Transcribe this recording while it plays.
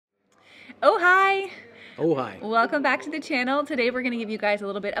Oh, hi! Oh, hi. Welcome back to the channel. Today we're going to give you guys a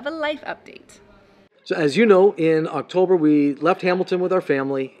little bit of a life update. So as you know, in October we left Hamilton with our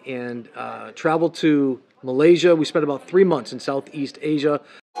family and traveled to Malaysia. We spent about 3 months in Southeast Asia.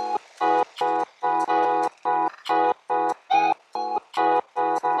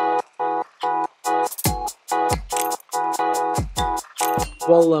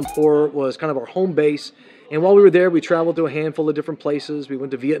 Kuala Lumpur was kind of our home base, and while we were there we traveled to a handful of different places. We went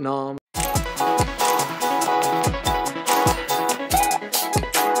to Vietnam.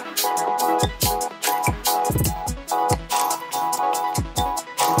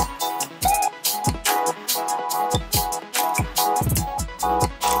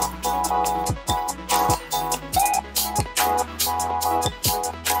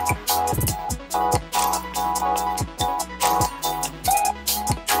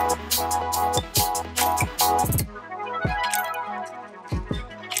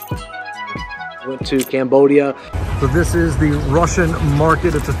 Went to Cambodia. So this is the Russian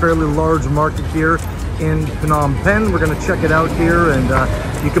market. It's a fairly large market here in Phnom Penh. We're going to check it out here, and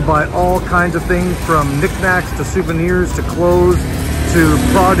you can buy all kinds of things from knickknacks to souvenirs to clothes to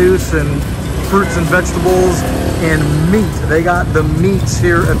produce and fruits and vegetables and meat. They got the meats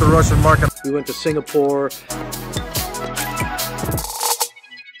here at the Russian market. We went to Singapore.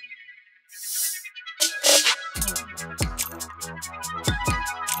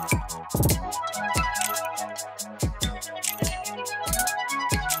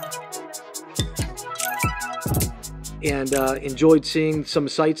 And enjoyed seeing some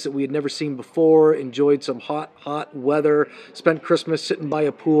sights that we had never seen before, enjoyed some hot weather, spent Christmas sitting by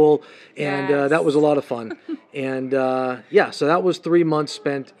a pool, and Yes. that was a lot of fun. And yeah, so that was 3 months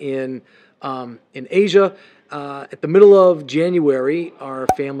spent in Asia. At the middle of January, our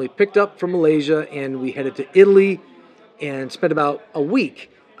family picked up from Malaysia and we headed to Italy and spent about a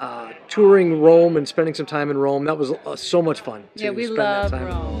week touring Rome and spending some time in Rome. That was so much fun to Yeah, we spend that love time in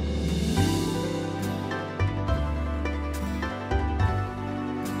Rome.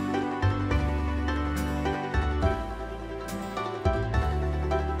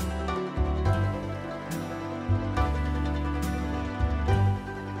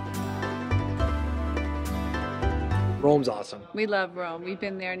 Rome's awesome. We love Rome. We've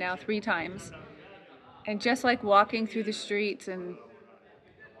been there now 3 times. And just like walking through the streets and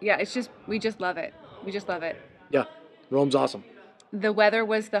yeah, we just love it. We just love it. Yeah, Rome's awesome. The weather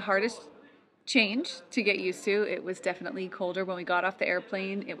was the hardest change to get used to. It was definitely colder when we got off the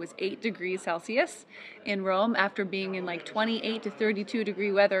airplane. It was 8 degrees Celsius in Rome after being in like 28 to 32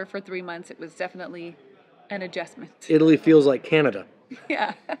 degree weather for 3 months. It was definitely an adjustment. Italy feels like Canada.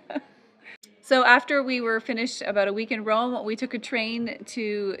 Yeah. So after we were finished about a week in Rome, we took a train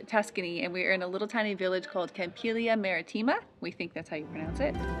to Tuscany and we were in a little tiny village called Campiglia Maritima. We think that's how you pronounce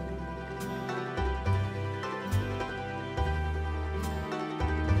it.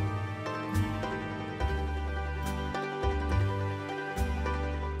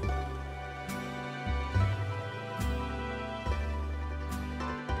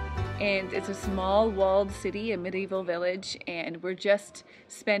 And it's a small walled city, a medieval village, and we're just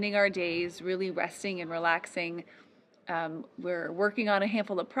spending our days really resting and relaxing. We're working on a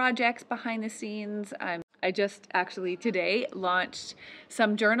handful of projects behind the scenes. I just actually today launched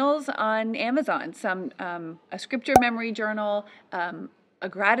some journals on Amazon, a scripture memory journal, a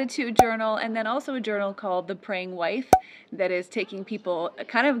gratitude journal, and then also a journal called The Praying Wife that is taking people,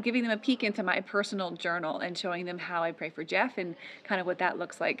 kind of giving them a peek into my personal journal and showing them how I pray for Jeff and kind of what that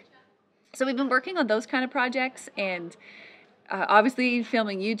looks like. So we've been working on those kind of projects and obviously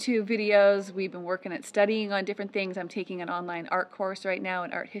filming YouTube videos. We've been working at studying on different things. I'm taking an online art course right now,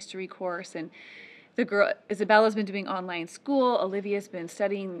 an art history course, and the girl Isabella's been doing online school. Olivia's been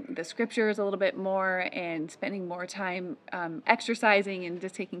studying the scriptures a little bit more and spending more time exercising and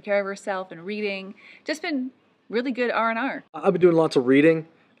just taking care of herself and reading. Just been really good R&R. I've been doing lots of reading,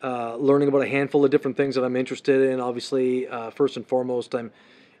 learning about a handful of different things that I'm interested in. Obviously, first and foremost, I'm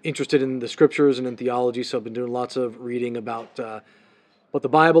interested in the scriptures and in theology, so I've been doing lots of reading about the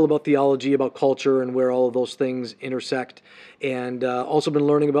Bible, about theology, about culture, and where all of those things intersect. And also been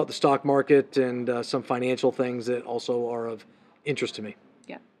learning about the stock market and some financial things that also are of interest to me.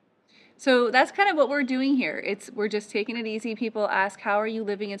 Yeah. So that's kind of what we're doing here. We're just taking it easy. People ask, how are you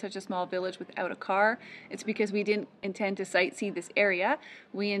living in such a small village without a car? It's because we didn't intend to sightsee this area.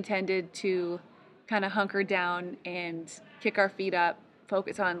 We intended to kind of hunker down and kick our feet up,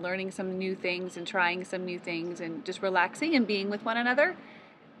 focus on learning some new things and trying some new things and just relaxing and being with one another.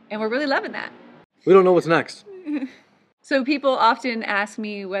 And we're really loving that. We don't know what's next. So people often ask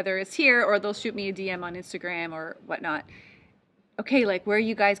me whether it's here or they'll shoot me a DM on Instagram or whatnot. okay, like, where are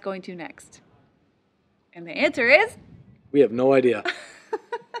you guys going to next? And the answer is... we have no idea.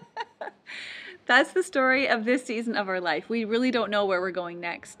 That's the story of this season of our life. We really don't know where we're going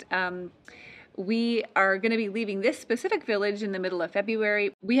next. We are going to be leaving this specific village in the middle of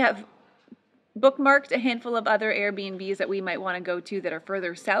February. We have bookmarked a handful of other Airbnbs that we might want to go to that are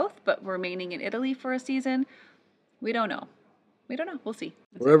further south, but remaining in Italy for a season. We don't know. We don't know. We'll see.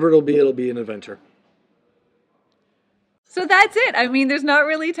 Wherever it'll be an adventure. So that's it. I mean, there's not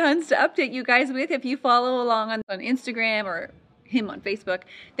really tons to update you guys with. If you follow along on Instagram or him on Facebook,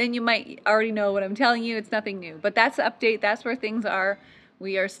 then you might already know what I'm telling you. It's nothing new. But that's the update. That's where things are.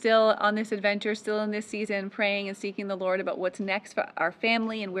 We are still on this adventure, still in this season, praying and seeking the Lord about what's next for our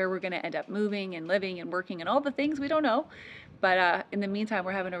family and where we're going to end up moving and living and working and all the things we don't know. But in the meantime,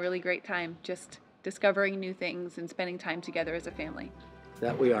 we're having a really great time just discovering new things and spending time together as a family.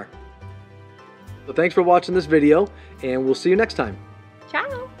 That we are. So thanks for watching this video, and we'll see you next time.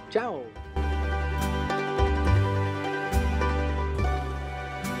 Ciao. Ciao.